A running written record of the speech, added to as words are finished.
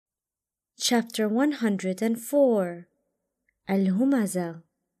Chapter 104 Al-Humaza,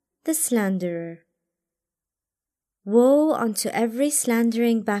 the Slanderer. Woe unto every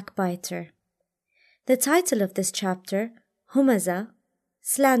slandering backbiter. The title of this chapter, Humaza,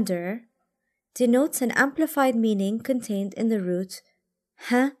 Slanderer, denotes an amplified meaning contained in the root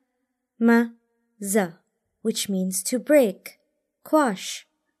ha-ma-za, which means to break, quash,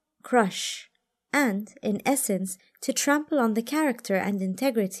 crush, and, in essence, to trample on the character and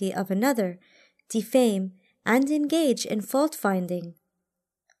integrity of another, defame, and engage in fault-finding.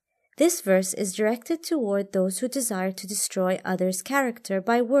 This verse is directed toward those who desire to destroy others' character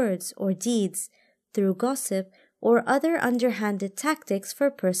by words or deeds, through gossip or other underhanded tactics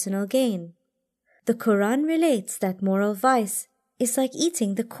for personal gain. The Quran relates that moral vice is like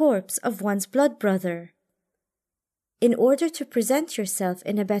eating the corpse of one's blood brother. In order to present yourself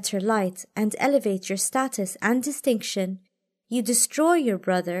in a better light and elevate your status and distinction, you destroy your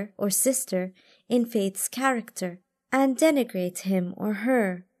brother or sister in faith's character and denigrate him or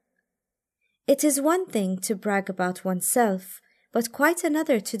her. It is one thing to brag about oneself, but quite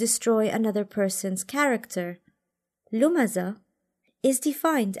another to destroy another person's character. Lumaza is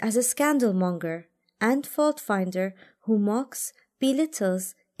defined as a scandalmonger and fault-finder who mocks,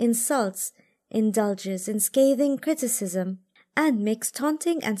 belittles, insults, indulges in scathing criticism, and makes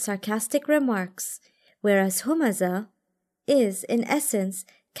taunting and sarcastic remarks, whereas Humaza is, in essence,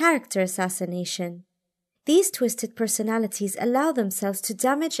 character assassination. These twisted personalities allow themselves to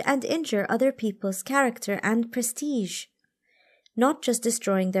damage and injure other people's character and prestige, not just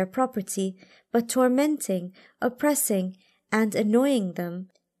destroying their property, but tormenting, oppressing, and annoying them,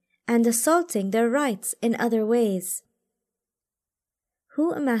 and assaulting their rights in other ways.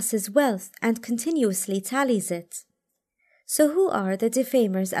 Who amasses wealth and continuously tallies it? So who are the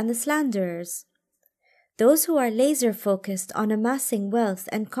defamers and the slanderers? Those who are laser-focused on amassing wealth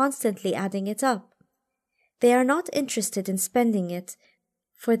and constantly adding it up. They are not interested in spending it,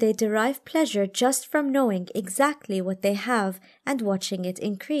 for they derive pleasure just from knowing exactly what they have and watching it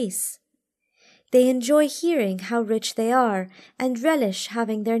increase. They enjoy hearing how rich they are and relish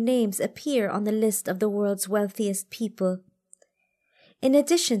having their names appear on the list of the world's wealthiest people. In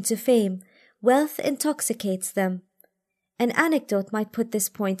addition to fame, wealth intoxicates them. An anecdote might put this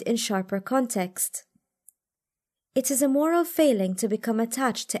point in sharper context. It is a moral failing to become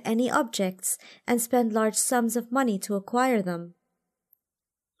attached to any objects and spend large sums of money to acquire them.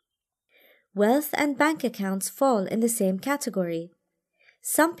 Wealth and bank accounts fall in the same category.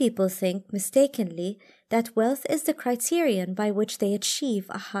 Some people think, mistakenly, that wealth is the criterion by which they achieve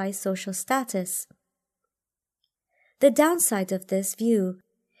a high social status. The downside of this view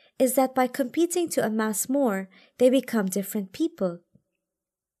is that by competing to amass more, they become different people.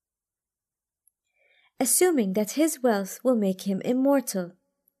 Assuming that his wealth will make him immortal.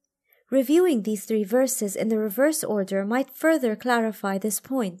 Reviewing these three verses in the reverse order might further clarify this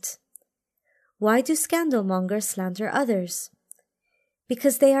point. Why do scandalmongers slander others?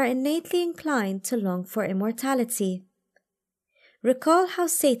 Because they are innately inclined to long for immortality. Recall how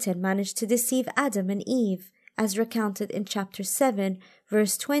Satan managed to deceive Adam and Eve, as recounted in chapter 7,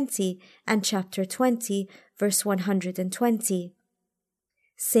 verse 20, and chapter 20, verse 120.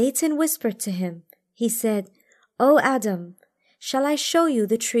 Satan whispered to him. He said, "O Adam, shall I show you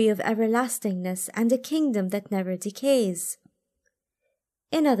the tree of everlastingness and a kingdom that never decays?"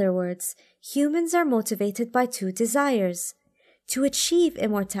 In other words, humans are motivated by two desires: to achieve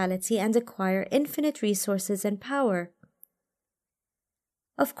immortality and acquire infinite resources and power.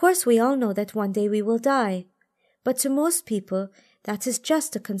 Of course, we all know that one day we will die, but to most people, that is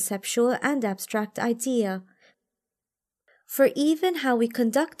just a conceptual and abstract idea. For even how we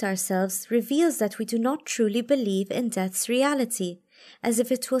conduct ourselves reveals that we do not truly believe in death's reality, as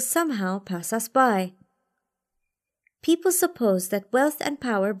if it will somehow pass us by. People suppose that wealth and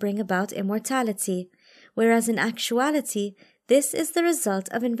power bring about immortality, whereas in actuality, this is the result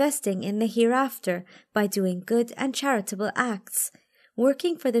of investing in the hereafter by doing good and charitable acts,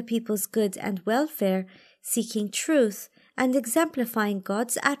 working for the people's good and welfare, seeking truth, and exemplifying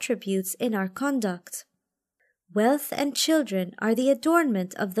God's attributes in our conduct. Wealth and children are the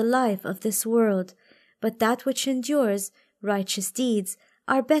adornment of the life of this world, but that which endures, righteous deeds,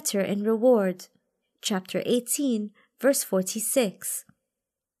 are better in reward. Chapter 18, verse 46.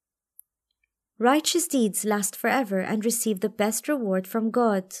 Righteous deeds last forever and receive the best reward from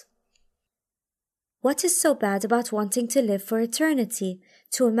God. What is so bad about wanting to live for eternity,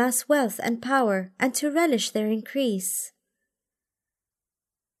 to amass wealth and power, and to relish their increase?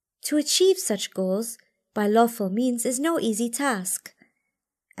 To achieve such goals by lawful means is no easy task,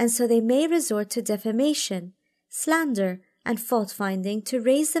 and so they may resort to defamation, slander, and fault-finding to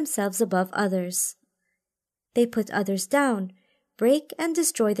raise themselves above others. They put others down, break and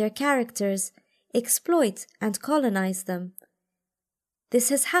destroy their characters, exploit and colonize them. This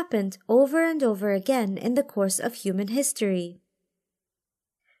has happened over and over again in the course of human history.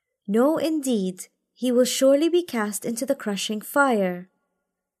 No, indeed, he will surely be cast into the crushing fire.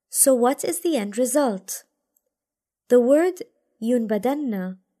 So what is the end result? The word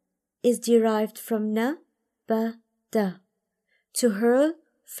yunbadanna is derived from na, ba, da, to hurl,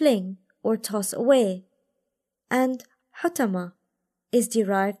 fling, or toss away, and hutama is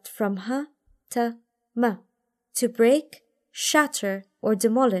derived from ha, ta, ma, to break, shatter, or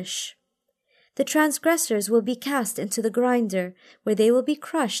demolish. The transgressors will be cast into the grinder, where they will be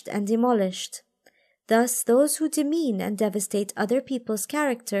crushed and demolished. Thus, those who demean and devastate other people's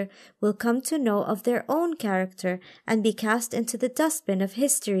character will come to know of their own character and be cast into the dustbin of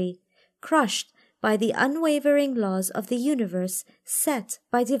history, crushed by the unwavering laws of the universe set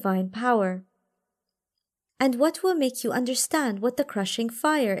by divine power. And what will make you understand what the crushing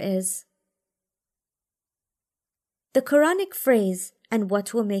fire is? The Quranic phrase, "and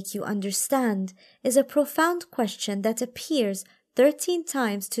what will make you understand," is a profound question that appears 13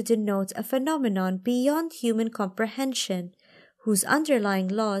 times to denote a phenomenon beyond human comprehension, whose underlying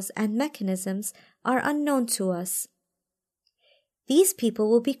laws and mechanisms are unknown to us. These people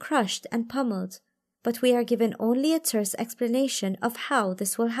will be crushed and pummeled, but we are given only a terse explanation of how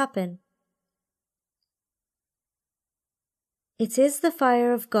this will happen. It is the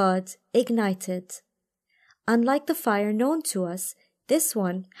fire of God ignited. Unlike the fire known to us, this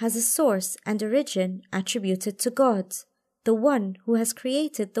one has a source and origin attributed to God, the one who has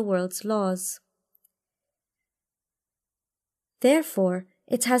created the world's laws. Therefore,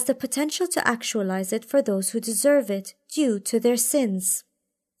 it has the potential to actualize it for those who deserve it due to their sins.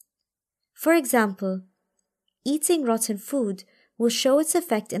 For example, eating rotten food will show its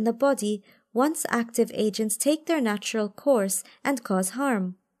effect in the body once active agents take their natural course and cause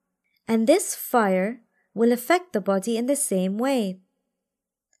harm. And this fire will affect the body in the same way,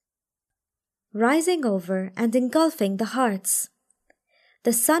 rising over and engulfing the hearts.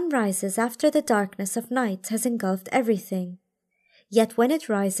 The sun rises after the darkness of night has engulfed everything. Yet when it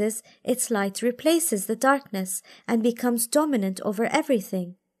rises, its light replaces the darkness and becomes dominant over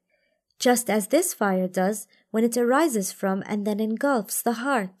everything, just as this fire does when it arises from and then engulfs the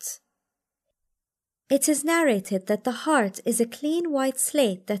heart. It is narrated that the heart is a clean white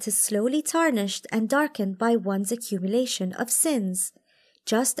slate that is slowly tarnished and darkened by one's accumulation of sins,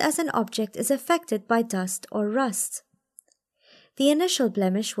 just as an object is affected by dust or rust. The initial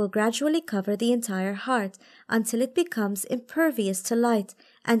blemish will gradually cover the entire heart until it becomes impervious to light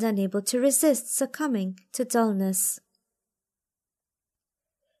and unable to resist succumbing to dullness.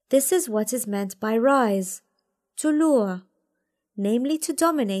 This is what is meant by rise, tulua, namely to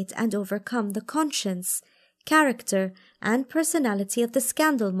dominate and overcome the conscience, character, and personality of the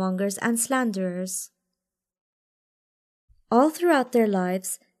scandal-mongers and slanderers. All throughout their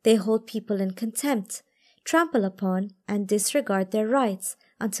lives, they hold people in contempt, trample upon and disregard their rights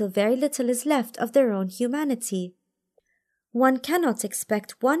until very little is left of their own humanity. One cannot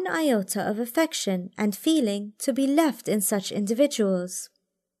expect one iota of affection and feeling to be left in such individuals.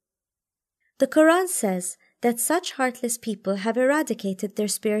 The Quran says that such heartless people have eradicated their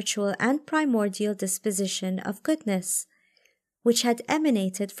spiritual and primordial disposition of goodness, which had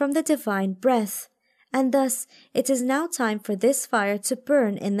emanated from the divine breath, and thus it is now time for this fire to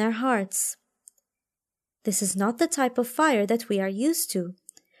burn in their hearts. This is not the type of fire that we are used to,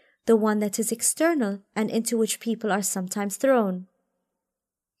 the one that is external and into which people are sometimes thrown.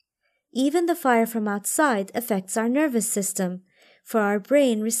 Even the fire from outside affects our nervous system, for our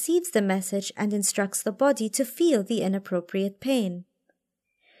brain receives the message and instructs the body to feel the inappropriate pain.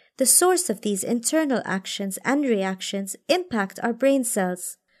 The source of these internal actions and reactions impact our brain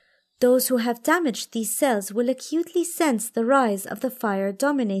cells. Those who have damaged these cells will acutely sense the rise of the fire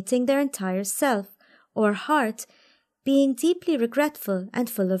dominating their entire self, or heart, being deeply regretful and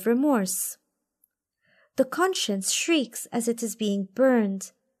full of remorse. The conscience shrieks as it is being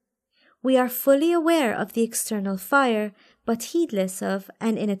burned. We are fully aware of the external fire, but heedless of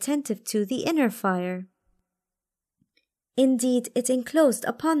and inattentive to the inner fire. Indeed, it enclosed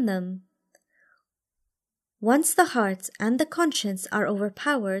upon them. Once the heart and the conscience are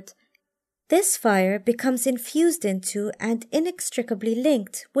overpowered, this fire becomes infused into and inextricably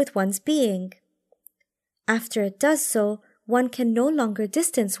linked with one's being. After it does so, one can no longer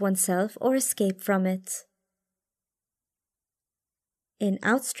distance oneself or escape from it. In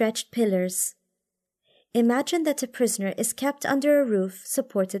outstretched pillars. Imagine that a prisoner is kept under a roof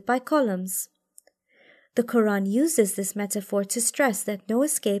supported by columns. The Quran uses this metaphor to stress that no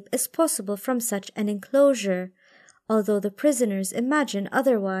escape is possible from such an enclosure, although the prisoners imagine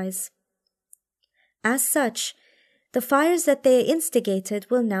otherwise. As such, the fires that they instigated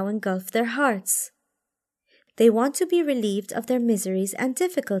will now engulf their hearts. They want to be relieved of their miseries and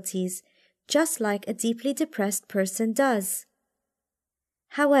difficulties, just like a deeply depressed person does.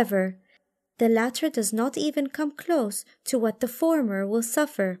 However, the latter does not even come close to what the former will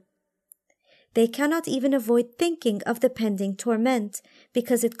suffer. They cannot even avoid thinking of the pending torment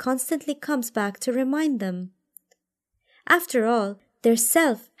because it constantly comes back to remind them. After all, their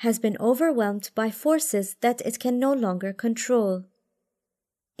self has been overwhelmed by forces that it can no longer control.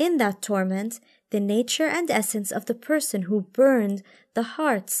 In that torment, the nature and essence of the person who burned the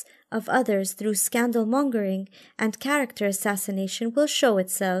hearts of others through scandal-mongering and character assassination will show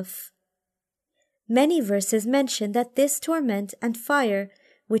itself. Many verses mention that this torment and fire,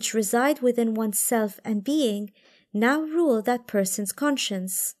 which reside within one's self and being, now rule that person's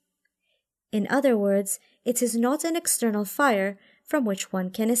conscience. In other words, it is not an external fire from which one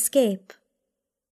can escape.